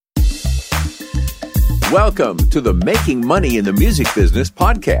Welcome to the Making Money in the Music Business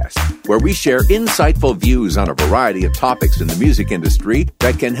podcast, where we share insightful views on a variety of topics in the music industry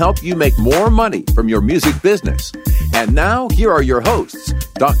that can help you make more money from your music business. And now, here are your hosts,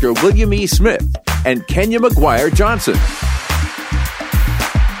 Dr. William E. Smith and Kenya McGuire Johnson.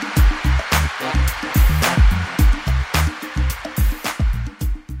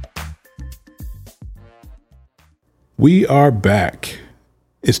 We are back.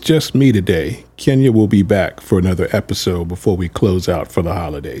 It's just me today. Kenya will be back for another episode before we close out for the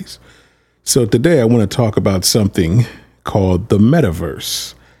holidays. So today I want to talk about something called the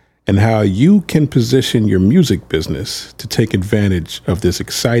metaverse and how you can position your music business to take advantage of this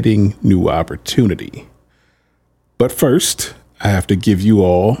exciting new opportunity. But first, I have to give you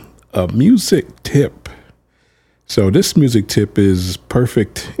all a music tip. So this music tip is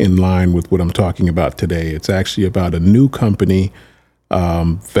perfect in line with what I'm talking about today. It's actually about a new company,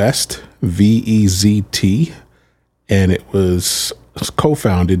 Vest, V-E-Z-T, and it was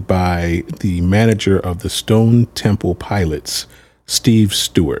co-founded by the manager of the Stone Temple Pilots, Steve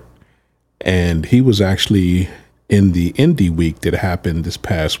Stewart. And he was actually in the Indie Week that happened this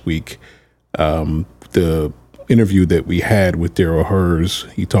past week. The interview that we had with Daryl Hers,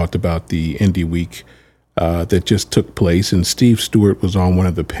 he talked about the Indie Week that just took place, and Steve Stewart was on one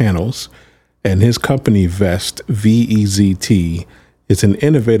of the panels. And his company, Vest, V-E-Z-T, is an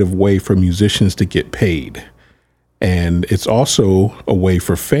innovative way for musicians to get paid. And it's also a way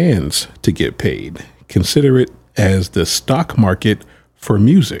for fans to get paid. Consider it as the stock market for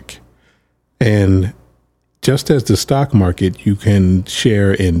music. And just as the stock market, you can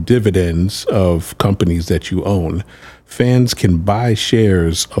share in dividends of companies that you own. Fans can buy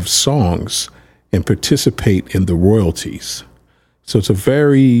shares of songs and participate in the royalties. So it's a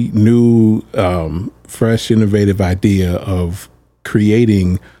very new, fresh, innovative idea of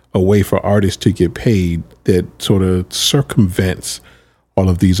creating a way for artists to get paid that sort of circumvents all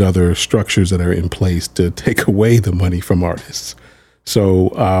of these other structures that are in place to take away the money from artists. So,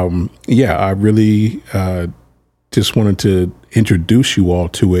 I really just wanted to introduce you all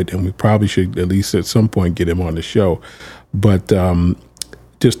to it, and we probably should at least at some point get him on the show. But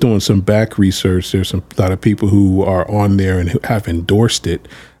just doing some back research, there's a lot of people who are on there and who have endorsed it.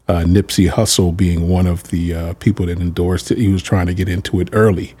 Nipsey Hussle being one of the people that endorsed it. He was trying to get into it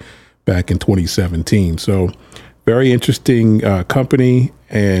early back in 2017. So very interesting company,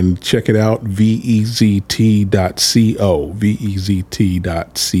 and check it out, VEZT.co, VEZT.co.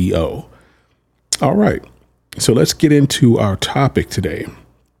 All right, so let's get into our topic today.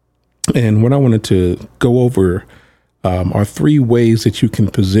 And what I wanted to go over are 3 ways that you can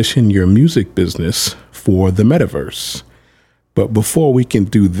position your music business for the metaverse. But before we can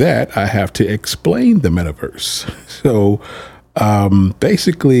do that, I have to explain the metaverse. So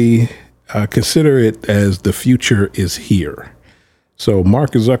basically, consider it as the future is here. So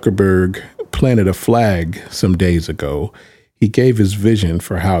Mark Zuckerberg planted a flag some days ago. He gave his vision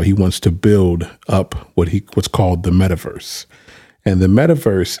for how he wants to build up what's called the metaverse. And the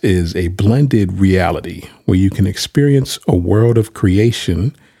metaverse is a blended reality where you can experience a world of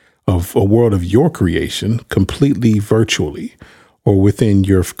creation, of a world of your creation completely virtually or within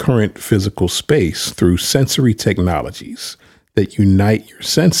your current physical space through sensory technologies that unite your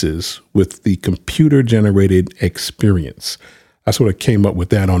senses with the computer-generated experience. I sort of came up with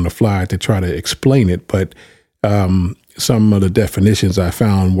that on the fly to try to explain it, but some of the definitions I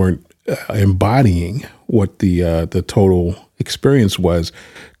found weren't embodying what the total experience was,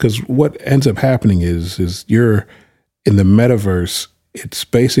 because what ends up happening is you're in the metaverse. It's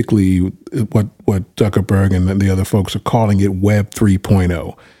basically what Zuckerberg and the other folks are calling it Web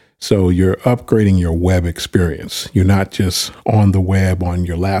 3.0. So you're upgrading your web experience. You're not just on the web on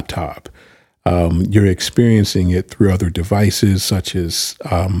your laptop. You're experiencing it through other devices such as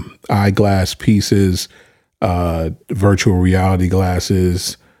eyeglass pieces, virtual reality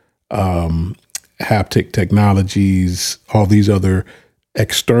glasses, haptic technologies, all these other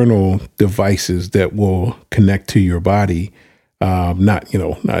external devices that will connect to your body. Not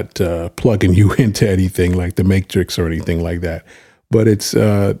plugging you into anything like the Matrix or anything like that, but it's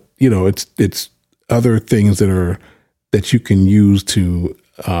it's other things that you can use to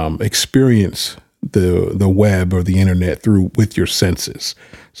experience the web or the internet with your senses.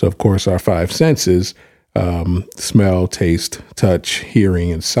 So of course our 5 senses, smell, taste, touch,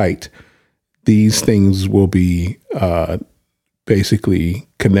 hearing, and sight. These things will be basically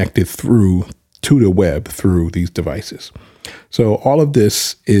connected to the web through these devices. So all of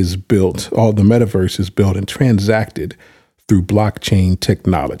this is built, all the metaverse is built and transacted through blockchain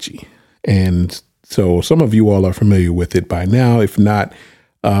technology. And so some of you all are familiar with it by now. If not,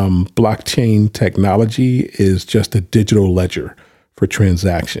 Blockchain technology is just a digital ledger for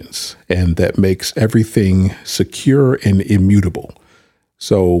transactions, and that makes everything secure and immutable.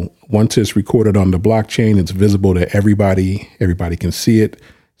 So once it's recorded on the blockchain, it's visible to everybody. Everybody can see it,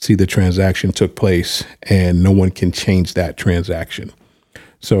 see the transaction took place, and no one can change that transaction.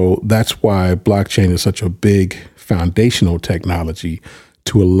 So that's why blockchain is such a big foundational technology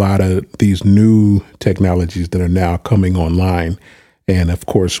to a lot of these new technologies that are now coming online. And of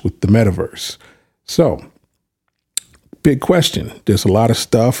course, with the metaverse. So big question. There's a lot of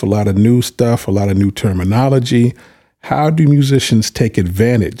stuff, a lot of new stuff, a lot of new terminology. How do musicians take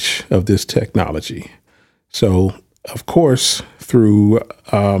advantage of this technology? So, of course, through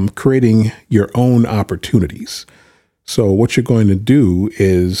creating your own opportunities. So what you're going to do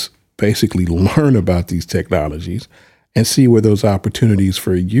is basically learn about these technologies and see where those opportunities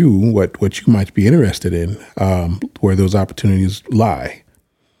for you, what you might be interested in, where those opportunities lie.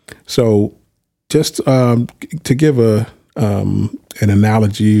 So just to give an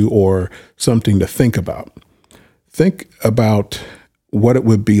analogy or something to think about what it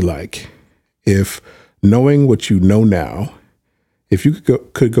would be like if, knowing what you know now, if you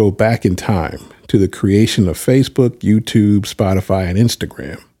could go back in time to the creation of Facebook, YouTube, Spotify, and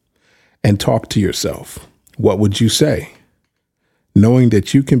Instagram and talk to yourself. What would you say? Knowing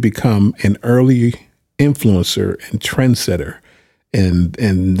that you can become an early influencer and trendsetter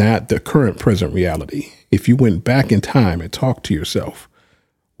and not the current present reality. If you went back in time and talked to yourself,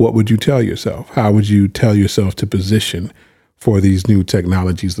 what would you tell yourself? How would you tell yourself to position for these new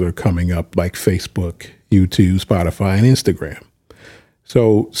technologies that are coming up like Facebook, YouTube, Spotify, and Instagram?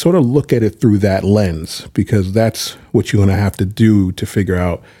 So sort of look at it through that lens, because that's what you're going to have to do to figure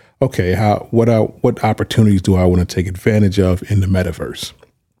out, okay, what opportunities do I want to take advantage of in the metaverse?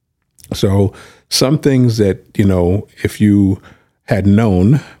 So some things that, if you had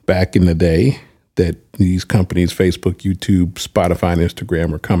known back in the day that these companies, Facebook, YouTube, Spotify, and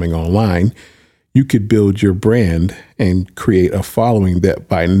Instagram were coming online, you could build your brand and create a following that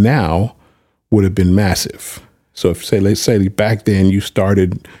by now would have been massive. So if let's say back then you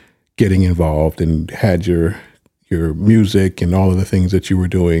started getting involved and had your music and all of the things that you were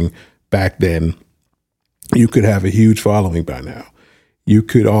doing back then, you could have a huge following by now. You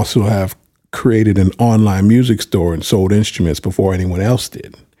could also have created an online music store and sold instruments before anyone else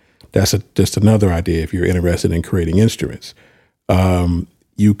did. That's just another idea if you're interested in creating instruments.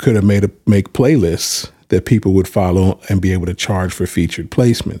 You could have make playlists that people would follow and be able to charge for featured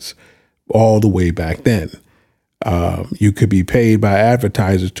placements all the way back then. You could be paid by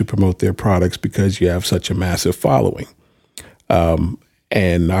advertisers to promote their products because you have such a massive following.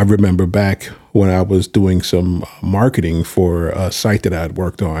 And I remember back when I was doing some marketing for a site that I had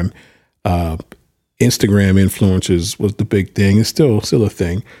worked on, Instagram influencers was the big thing. It's still a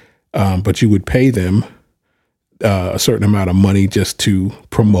thing. But you would pay them a certain amount of money just to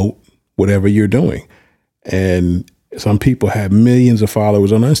promote whatever you're doing. And some people have millions of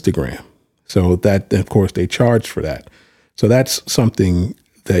followers on Instagram. So that, of course, they charge for that. So that's something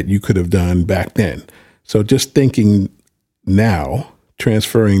that you could have done back then. So just thinking now,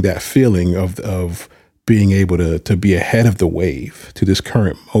 transferring that feeling of being able to be ahead of the wave to this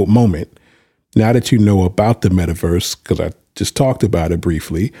current moment. Now that you know about the metaverse, because I just talked about it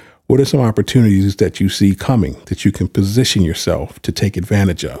briefly, what are some opportunities that you see coming that you can position yourself to take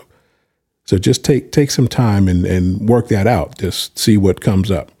advantage of? So just take some time and work that out. Just see what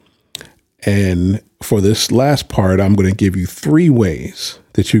comes up. And for this last part, I'm going to give you 3 ways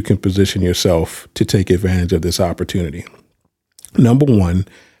that you can position yourself to take advantage of this opportunity. Number 1,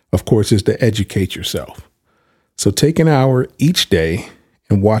 of course, is to educate yourself. So take an hour each day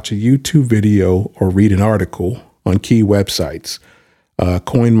and watch a YouTube video or read an article on key websites.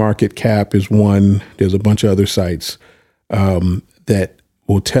 CoinMarketCap is one. There's a bunch of other sites that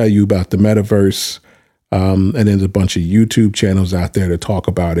will tell you about the metaverse. And there's a bunch of YouTube channels out there to talk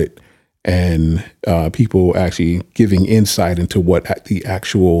about it, and people actually giving insight into what the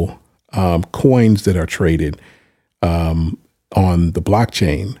actual coins that are traded on the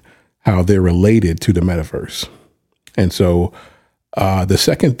blockchain, how they're related to the metaverse. And so the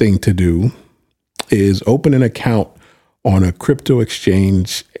second thing to do is open an account on a crypto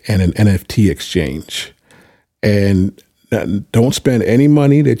exchange and an NFT exchange. And don't spend any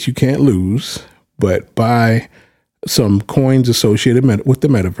money that you can't lose, but buy some coins associated with the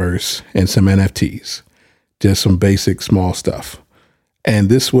metaverse and some NFTs, just some basic small stuff. And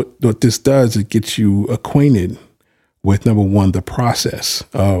this what this does, it gets you acquainted with, number 1, the process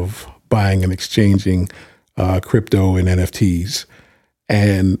of buying and exchanging crypto and NFTs.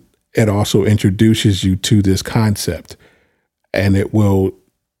 And it also introduces you to this concept, and it will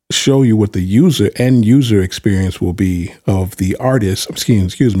show you what the end user experience will be of the artists, of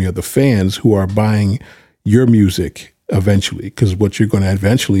the fans who are buying your music eventually. Because what you're going to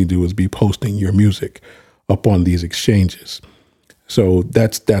eventually do is be posting your music up on these exchanges. So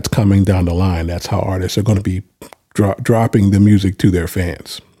that's coming down the line. That's how artists are going to be dropping the music to their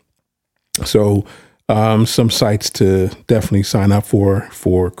fans. So some sites to definitely sign up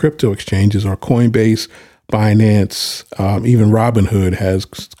for crypto exchanges are Coinbase, Binance, even Robinhood has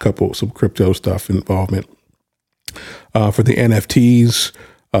some crypto stuff involvement. For the NFTs,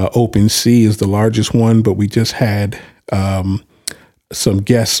 OpenSea is the largest one, but we just had some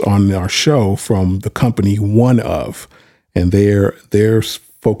guests on our show from the company OneOf, and they're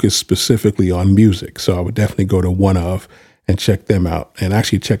focused specifically on music. So I would definitely go to OneOf and check them out, and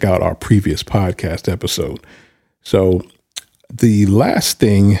actually check out our previous podcast episode. So the last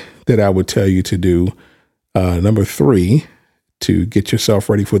thing that I would tell you to do, number 3, to get yourself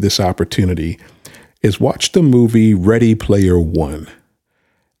ready for this opportunity, is watch the movie Ready Player One.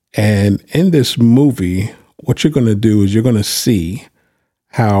 And in this movie, what you're going to do is you're going to see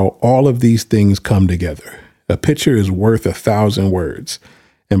how all of these things come together. A picture is worth 1,000 words.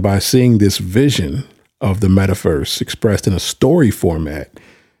 And by seeing this vision of the metaverse expressed in a story format,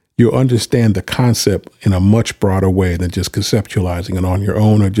 you'll understand the concept in a much broader way than just conceptualizing it on your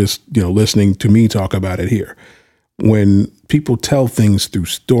own or just, listening to me talk about it here. When people tell things through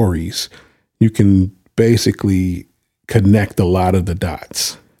stories, you can basically connect a lot of the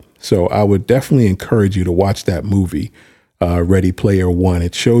dots. So I would definitely encourage you to watch that movie, Ready Player One.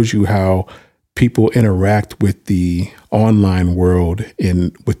 It shows you how people interact with the online world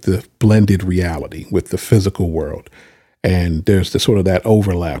with the blended reality, with the physical world. And there's that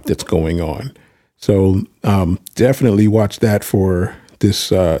overlap that's going on. So definitely watch that for this,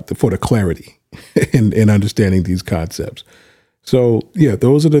 for the clarity in understanding these concepts. So yeah,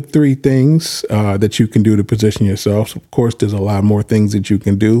 those are the 3 things that you can do to position yourself. Of course, there's a lot more things that you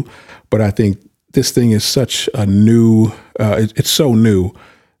can do, but I think this thing is such a new, it's so new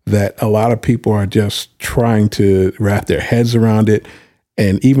that a lot of people are just trying to wrap their heads around it.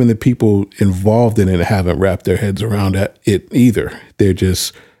 And even the people involved in it haven't wrapped their heads around it either. They're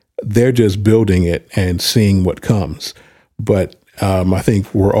just building it and seeing what comes. But I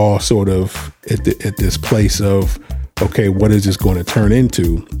think we're all sort of at this place of, okay, what is this going to turn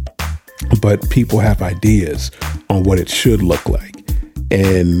into? But people have ideas on what it should look like.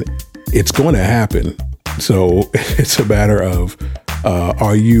 And it's going to happen. So it's a matter of,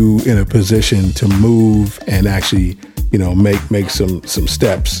 are you in a position to move and actually, make some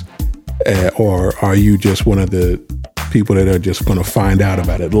steps, or are you just one of the people that are just going to find out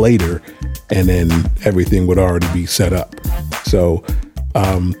about it later, and then everything would already be set up? So,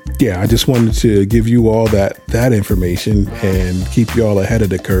 I just wanted to give you all that information and keep you all ahead of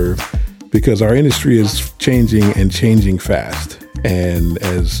the curve, because our industry is changing fast. And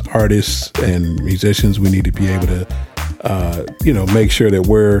as artists and musicians, we need to be able to make sure that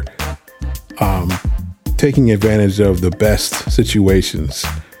we're taking advantage of the best situations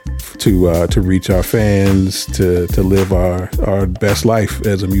to reach our fans, to live our best life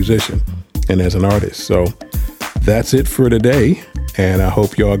as a musician and as an artist. So that's it for today. And I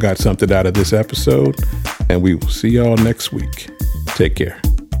hope y'all got something out of this episode, and we will see y'all next week. Take care.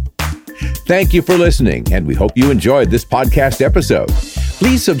 Thank you for listening, and we hope you enjoyed this podcast episode.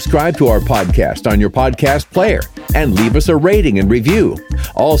 Please subscribe to our podcast on your podcast player and leave us a rating and review.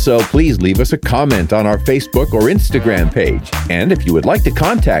 Also, please leave us a comment on our Facebook or Instagram page. And if you would like to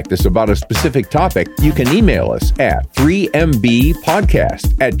contact us about a specific topic, you can email us at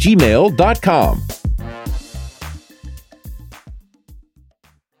 3mbpodcast@gmail.com.